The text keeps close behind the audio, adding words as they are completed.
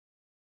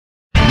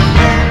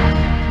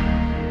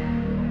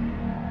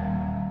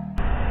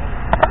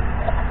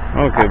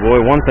Okay, boy.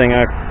 One thing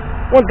I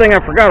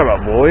forgot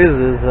about, boys,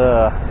 is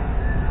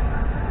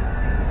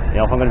you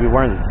know, if I'm going to be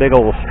wearing this big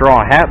old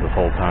straw hat this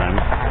whole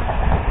time,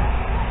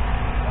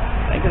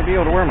 I ain't going to be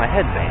able to wear my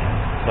headband.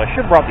 So I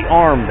should have brought the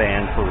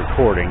armband for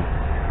recording.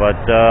 But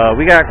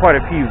we got quite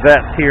a few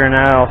vets here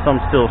now. Some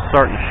still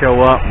starting to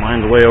show up.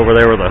 Mine's way over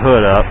there with the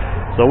hood up.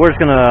 So we're just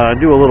going to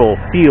do a little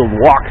field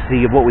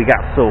walk-see of what we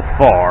got so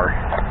far.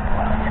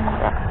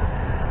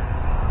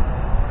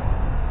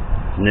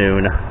 It's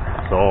noon,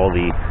 so all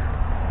the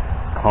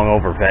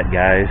hungover vet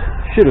guys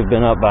should have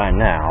been up by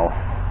now.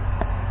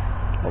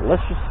 But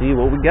let's just see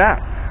what we got.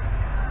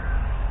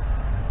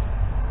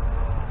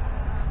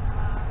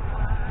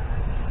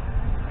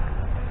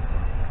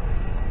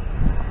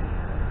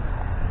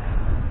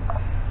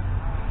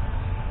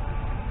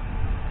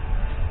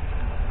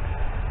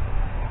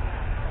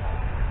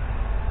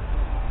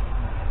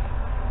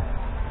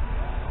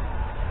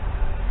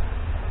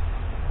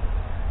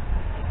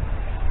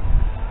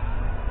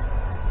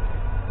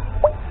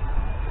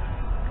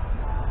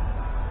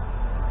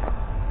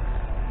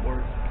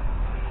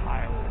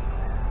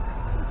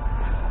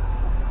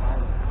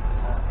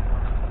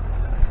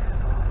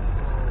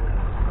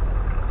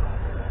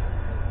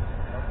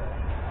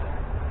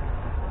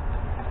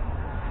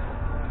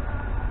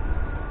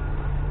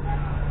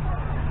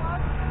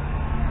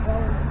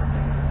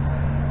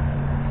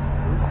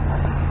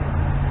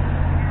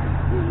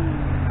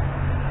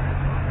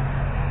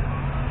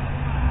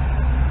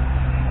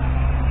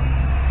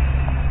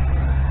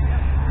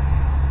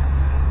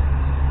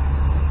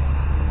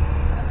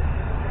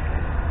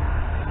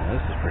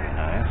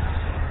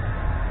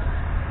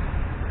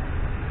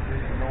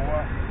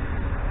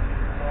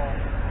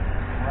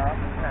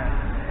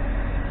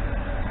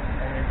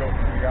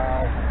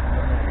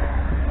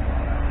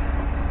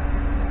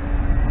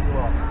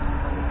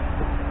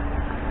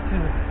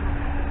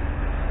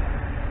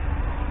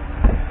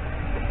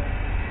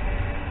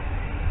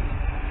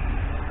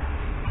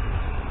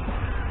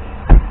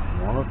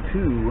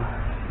 Two.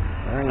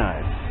 Very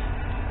nice.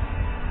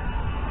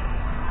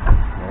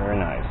 Very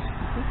nice.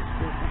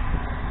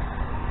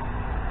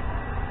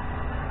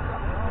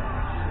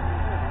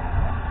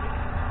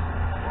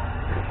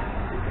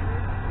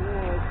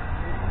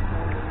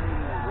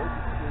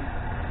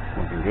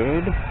 Looking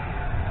good.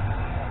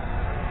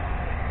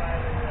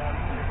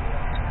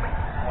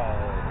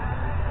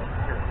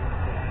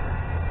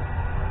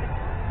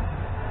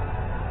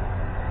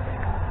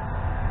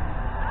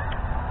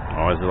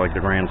 Always like the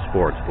Grand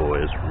Sports,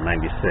 boys, from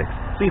 '96.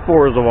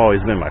 C4s have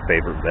always been my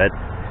favorite vet.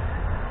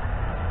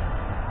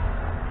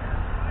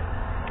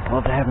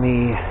 I'll have to have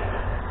me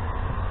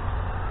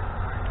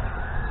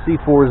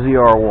C4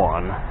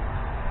 ZR1.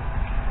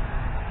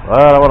 But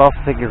I would also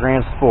take your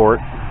Grand Sport.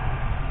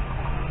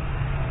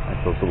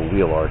 Like those little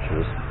wheel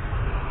arches.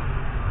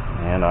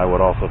 And I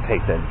would also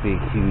take that big,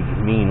 huge,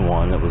 mean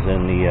one that was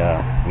in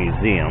the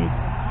museum.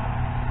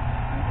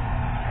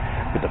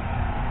 With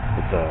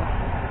the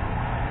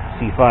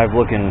C5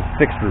 looking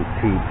fixed roof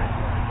coupe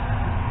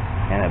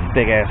and a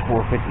big ass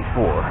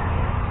 454.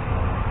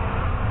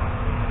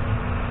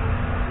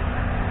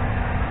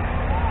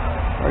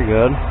 Very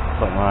good. It's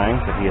like mine,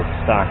 except he has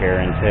stock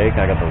air intake.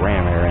 I got the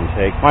Ram air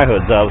intake. My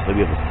hood's up, so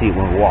we have to see it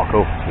when we walk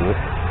over to it.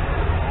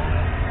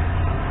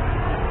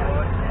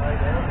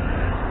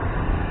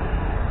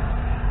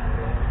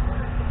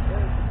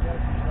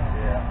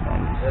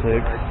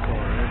 '96.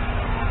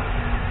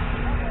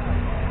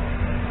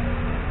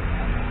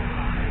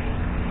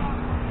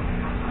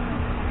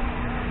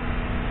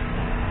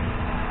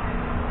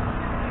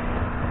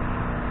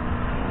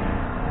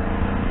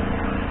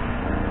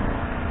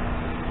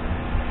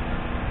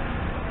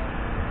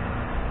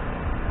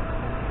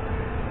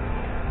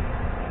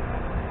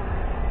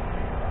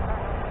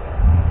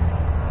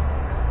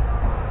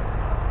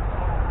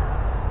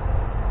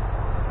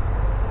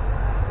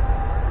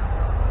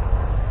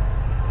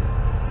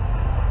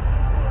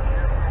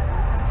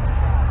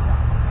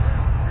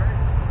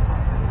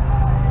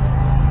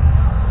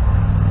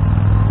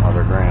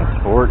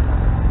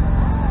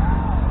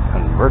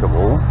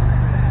 Convertible.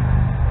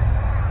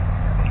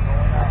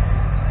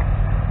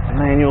 It's a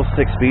manual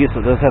 6-speed, so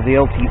it does have the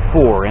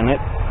LT4 in it.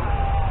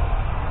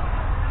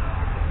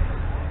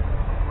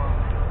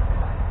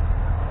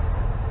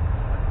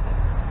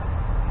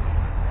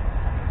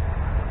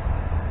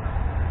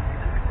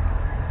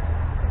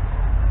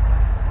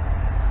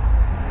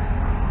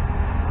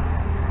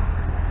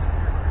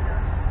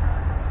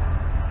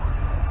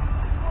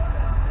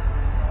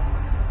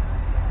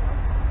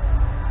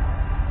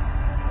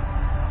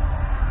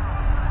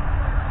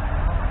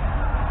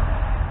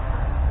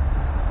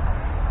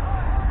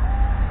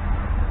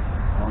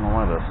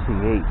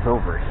 C8's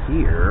over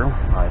here.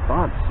 I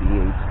thought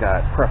C8's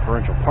got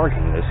preferential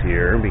parking this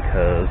year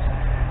because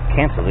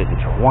canceled it in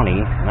 20,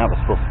 and that was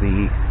supposed to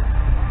be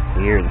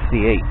the year of the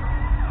C8.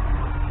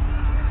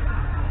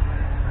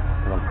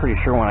 And I'm pretty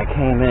sure when I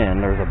came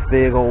in, there's a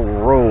big old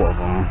row of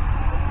them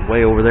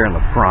way over there in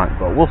the front,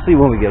 but we'll see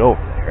when we get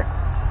over there.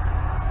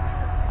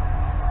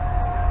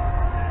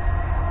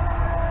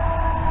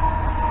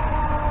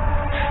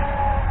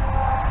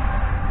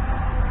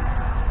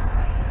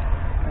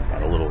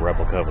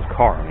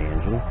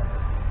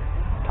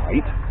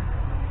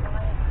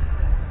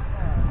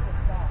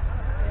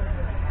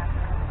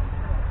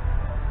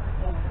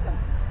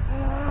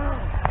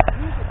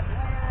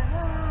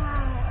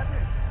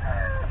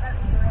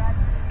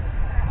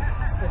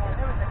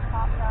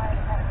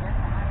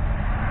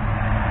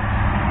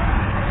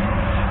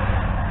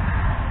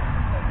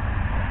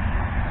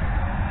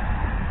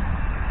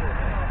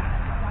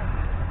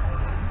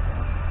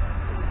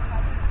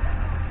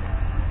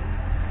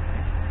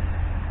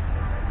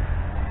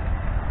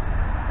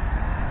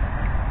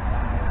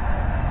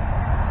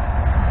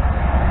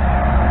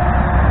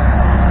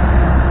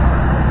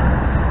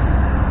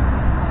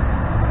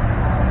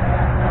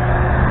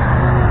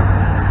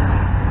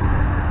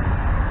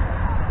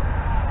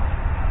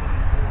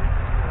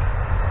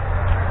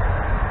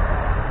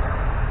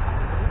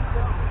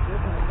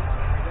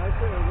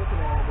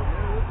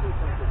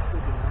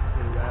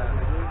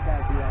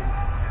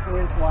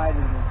 inch wider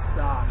than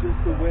stock.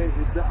 Just the way,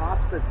 the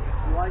offset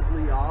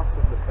slightly off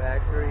of the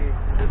factory,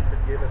 just to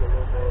give it a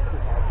little more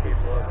upkeep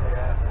look,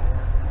 yeah.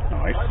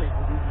 Nice.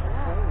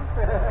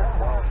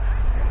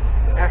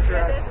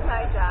 It's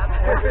my job.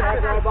 After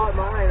I bought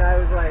mine, I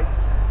was like,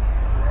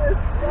 this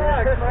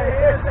sucks, my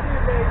hair's too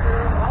big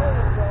for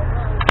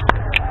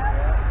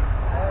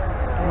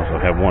I also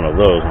have one of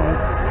those on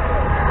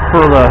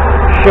for the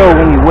show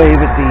when you wave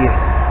at the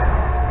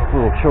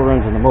little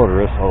children's and the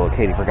motorists, although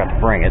Katie forgot to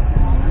bring it.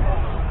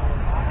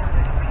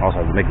 I also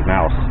have the Mickey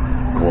Mouse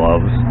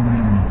gloves.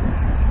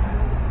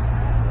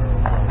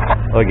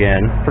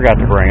 Again, forgot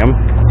to bring them.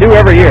 Do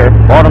every year.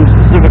 Bought them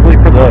specifically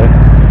for the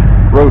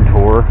road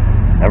tour.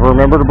 Never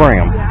remember to bring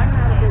them. Yeah, I'm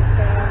not a big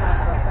fan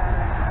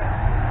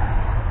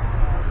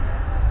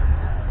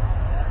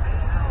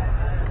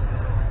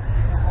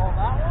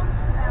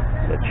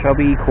of The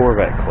Chubby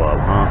Corvette Club,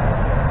 huh?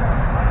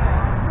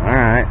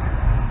 Alright.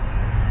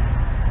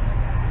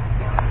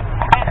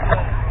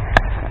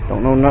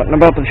 Don't know nothing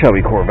about the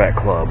Chubby Corvette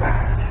Club.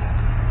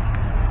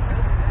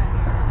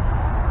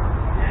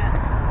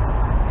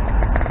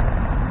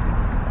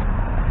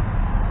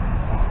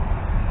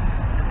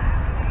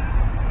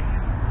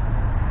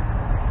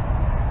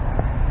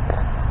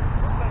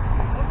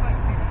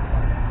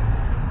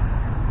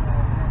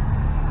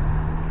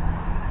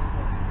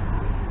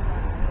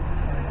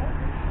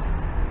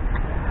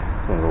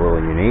 This one's a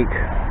little unique.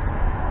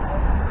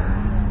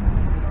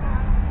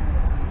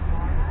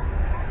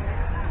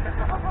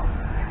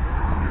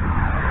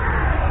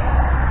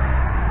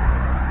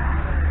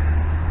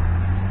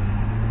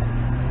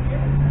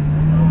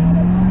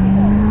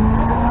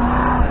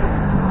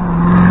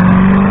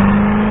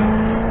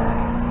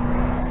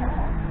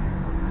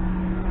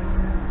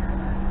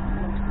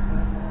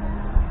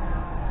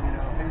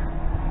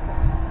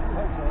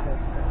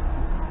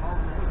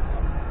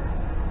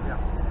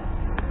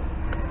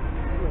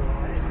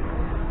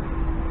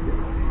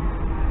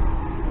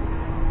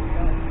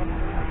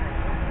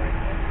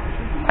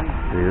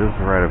 This is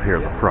right up here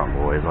at the front,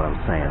 boys. I was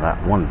saying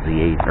that one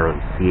Z8 or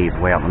C8's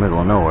way out in the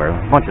middle of nowhere.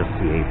 There's a bunch of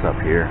C8s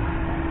up here.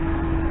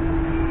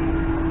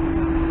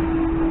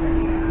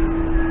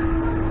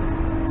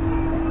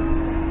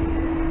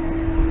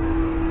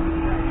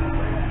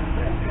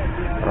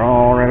 They're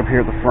all right up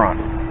here at the front.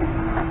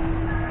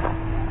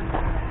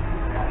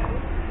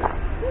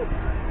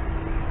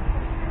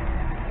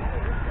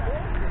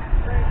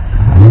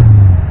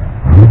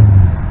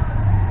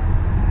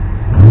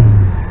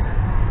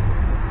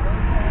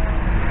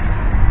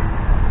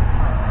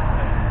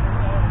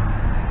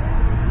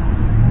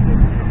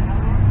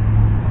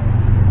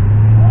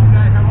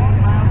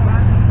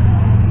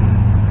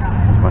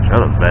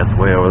 That's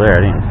way over there.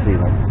 I didn't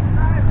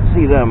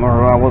see them,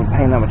 or I wasn't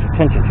paying that much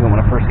attention to them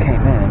when I first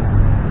came in.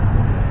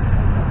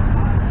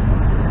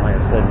 Like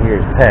I said, in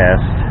years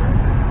past,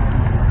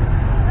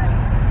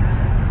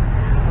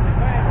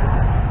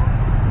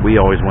 we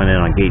always went in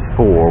on gate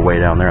 4, way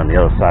down there on the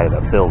other side of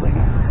that building,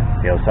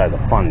 the other side of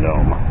the Fun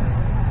Dome.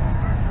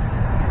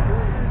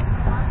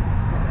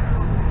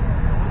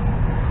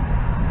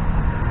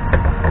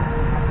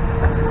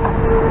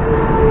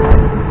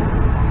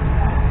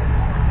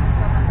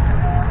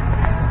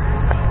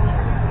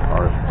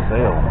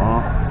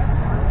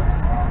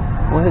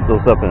 We'll hit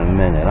those up in a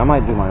minute. I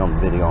might do my own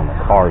video on the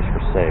cars for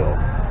sale.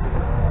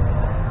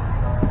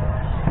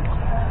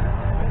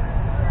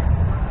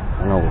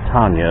 I know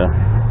Tanya,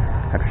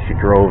 after she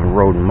drove and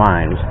rode in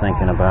mine, was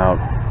thinking about,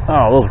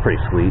 oh, those are pretty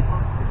sweet.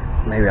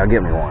 Maybe I'll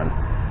get me one.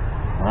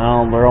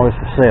 Well, they're always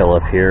for sale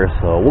up here,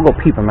 so we'll go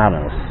peep them out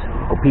in a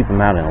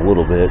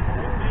little bit.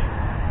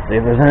 See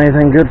if there's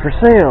anything good for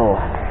sale.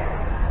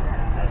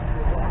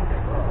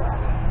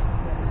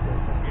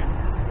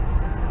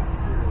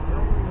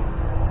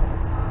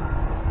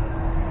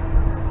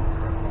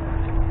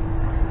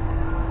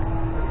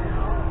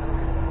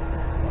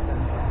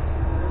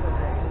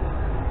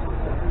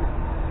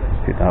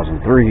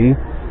 2003.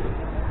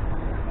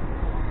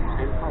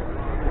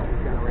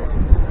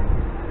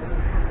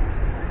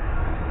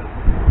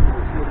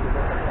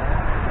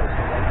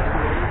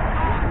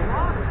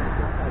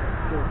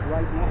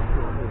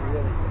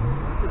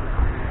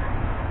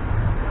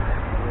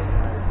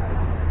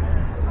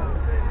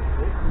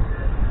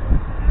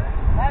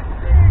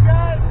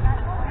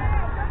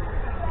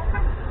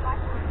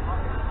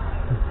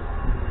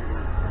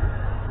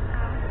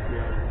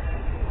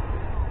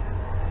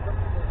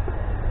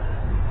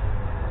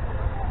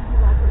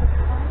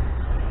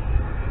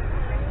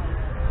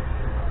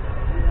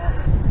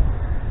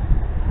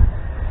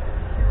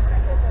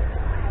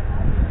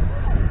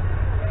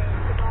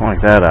 I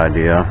like that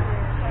idea.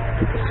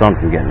 Keep the sun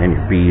from getting in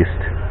your beast.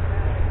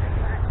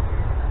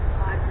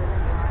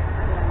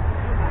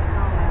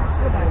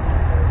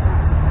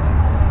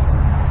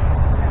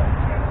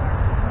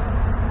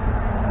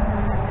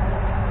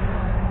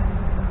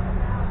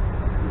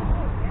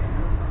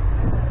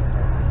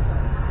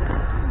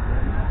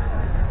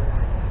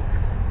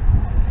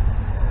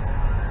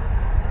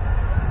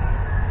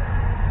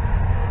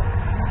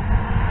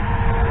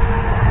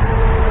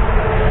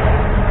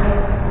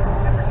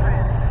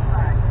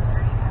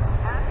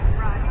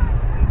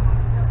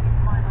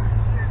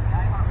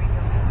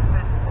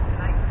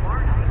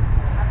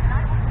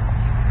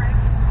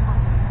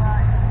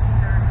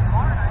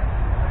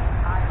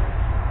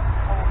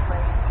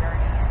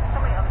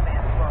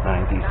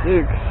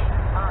 '96.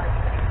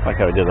 I like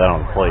how he did that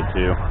on the plate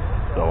too.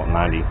 So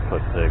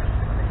 90'6".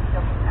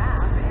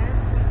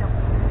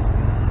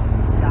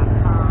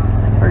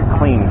 Very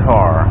clean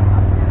car.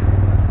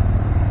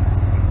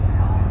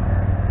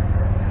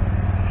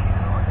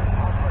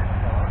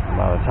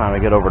 By the time I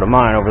get over to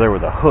mine over there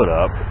with the hood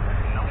up,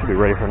 should be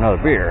ready for another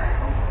beer.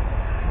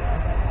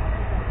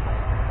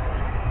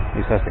 At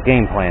least that's the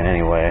game plan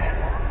anyway.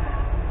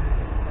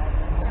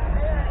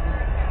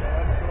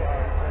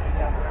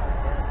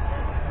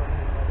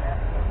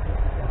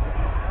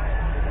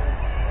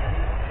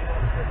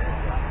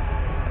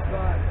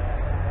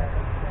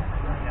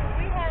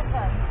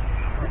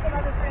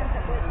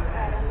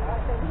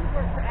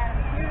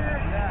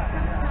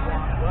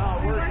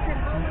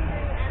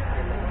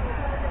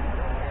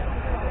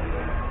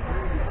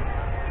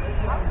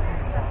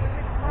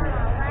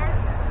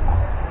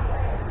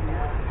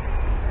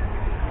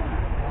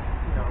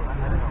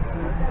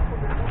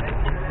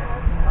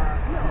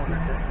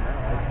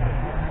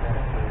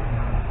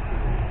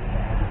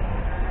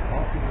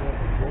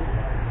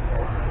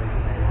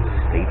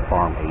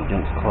 Farm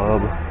Agents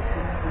Club.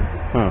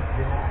 Huh.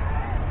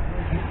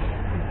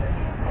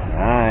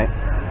 Alright.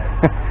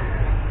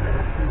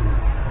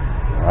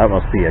 That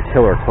must be a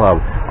killer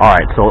club.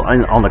 Alright, so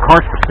on the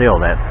cars for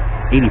sale, that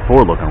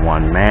 84 looking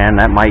one,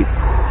 man, there might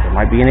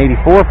be an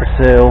 84 for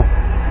sale.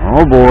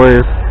 Oh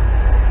boys.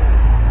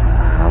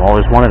 I've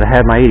always wanted to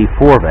have my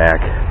 84 back.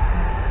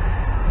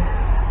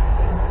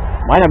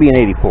 Might not be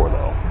an 84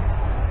 though.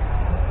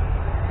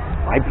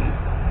 Might be.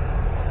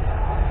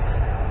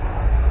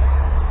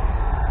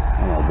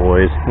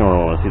 Boys, you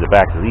don't want to see the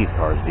backs of these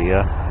cars, do you?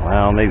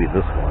 Well, maybe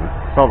this one.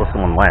 I saw this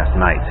one last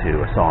night,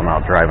 too. I saw him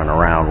out driving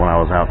around when I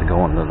was out to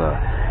go into the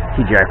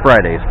TGI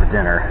Fridays for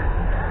dinner.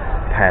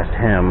 Passed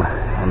him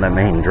on that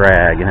main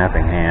drag in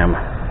Effingham.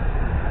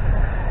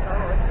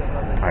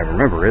 I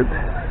remember it.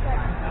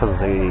 It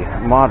was a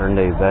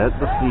modern-day vet,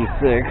 the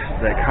C6,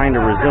 that kind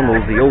of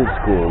resembles the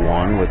old-school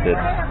one with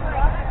its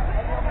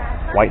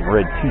white and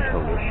red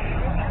two-tone.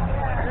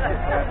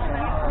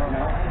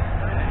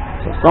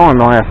 So I saw him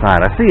last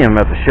night. I see him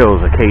at the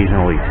shows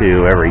occasionally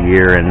too, every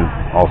year, and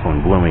also in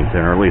Bloomington,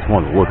 or at least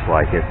one that looks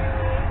like it.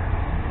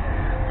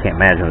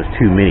 Can't imagine there's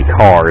too many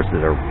cars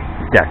that are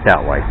decked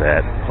out like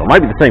that. So it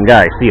might be the same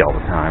guy I see all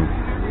the time.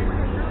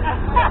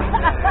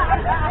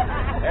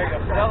 There you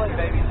go. Sell it,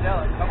 baby.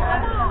 Sell it. Come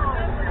on.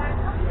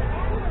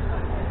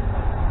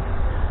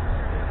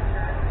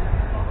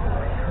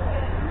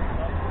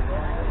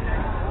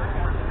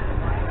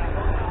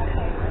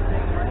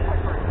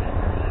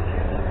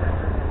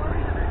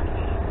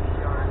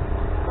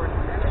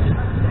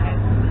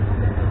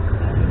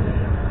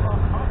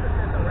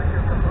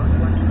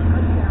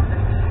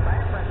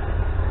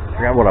 I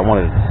forgot what I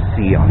wanted to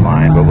see on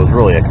mine, but it was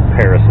really a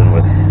comparison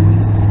with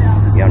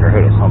the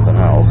underhood of something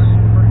else.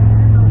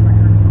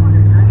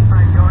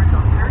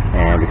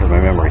 And because my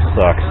memory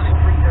sucks,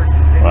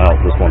 well,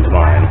 this one's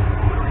mine.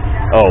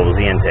 Oh, it was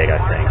the intake,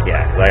 I think.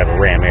 Yeah, because I have a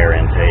Ram Air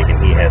intake,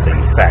 and he had the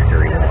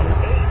factory one.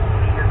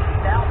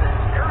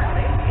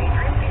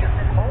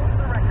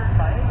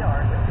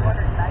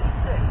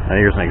 And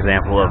here's an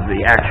example of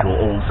the actual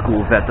old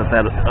school vet that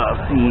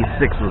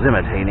C6 was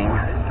imitating.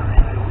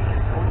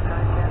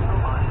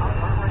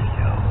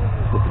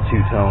 With the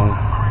two-tone.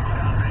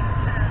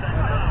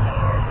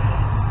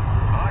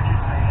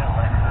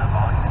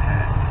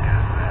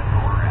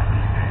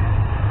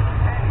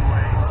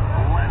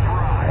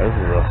 This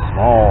is a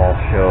small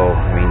show.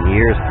 I mean,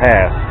 years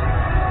past.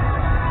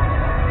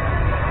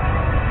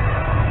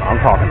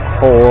 I'm talking the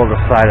whole other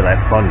side of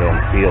that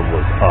Fundome field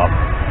was up,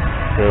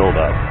 filled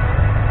up.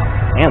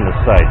 And this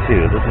side,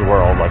 too. This is where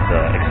all, like,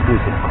 the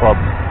exclusive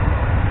clubs,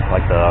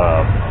 like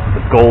the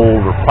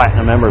gold or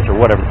platinum members or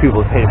whatever,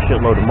 people that pay a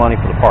shitload of money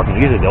for the parking.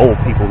 Usually the old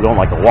people who don't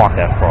like to walk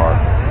that far,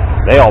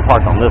 they all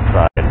parked on this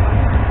side.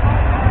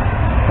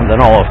 And then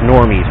all us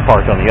normies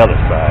parked on the other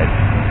side.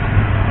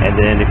 And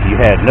then if you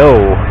had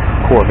no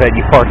Corvette,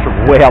 you parked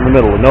way out in the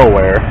middle of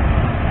nowhere.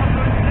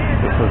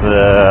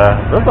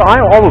 I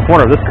almost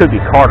wonder if this could be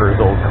Carter's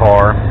old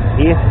car.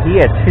 He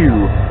had two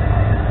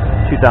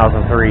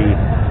 2003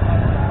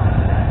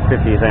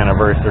 50th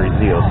anniversary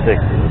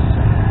Z06s.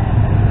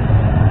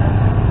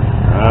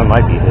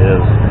 Might be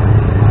his.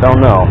 Don't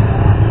know.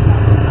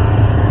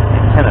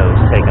 Antenna was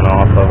taken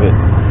off of it.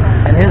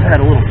 And his had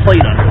a little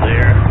plate under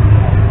there.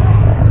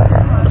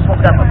 This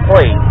one's got the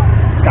plate.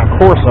 It's got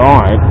Corsa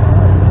on it.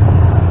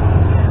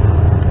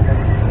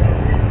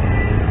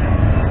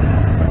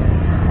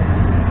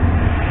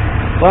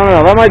 So I don't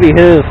know, that might be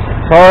his.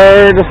 It's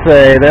hard to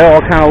say. They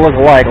all kind of look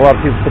alike. A lot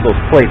of people put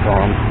those plates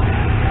on them.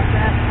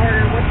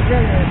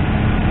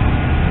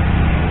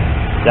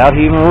 Doubt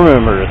he even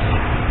remembers.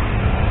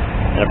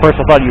 And at first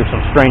I thought you were some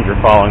stranger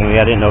following me.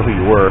 I didn't know who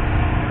you were.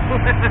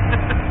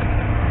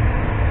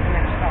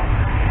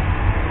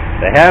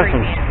 They have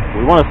some.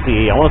 I want to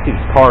see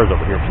these cars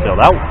over here for sale.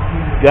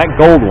 That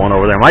gold one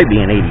over there might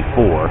be an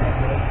 84.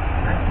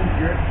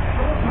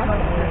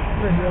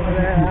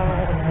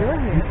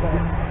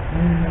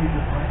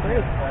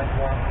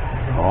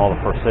 All the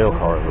for sale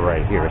cars are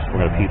right here, so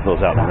we're going to keep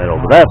those out in the middle.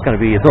 But that's going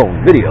to be its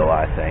own video,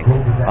 I think.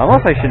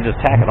 Unless I should just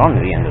tack it on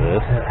to the end of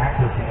this.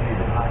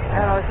 I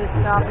don't know, it's just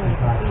stopping to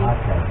see.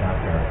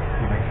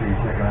 Make sure you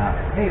check them out.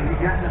 Hey, have you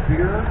gotten a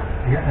beer?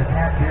 You gotten a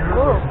tap beer? A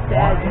little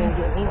sad gonna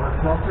get me.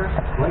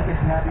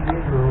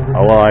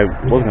 Oh, well, I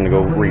was going to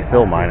go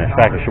refill mine. In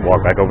fact, I should walk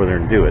back over there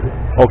and do it.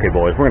 Okay,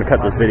 boys, we're going to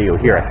cut this video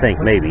here, I think,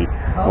 maybe.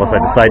 Unless I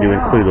decide to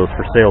include those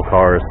for sale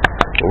cars.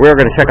 But we're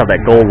going to check out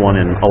that gold one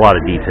in a lot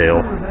of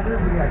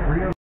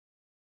detail.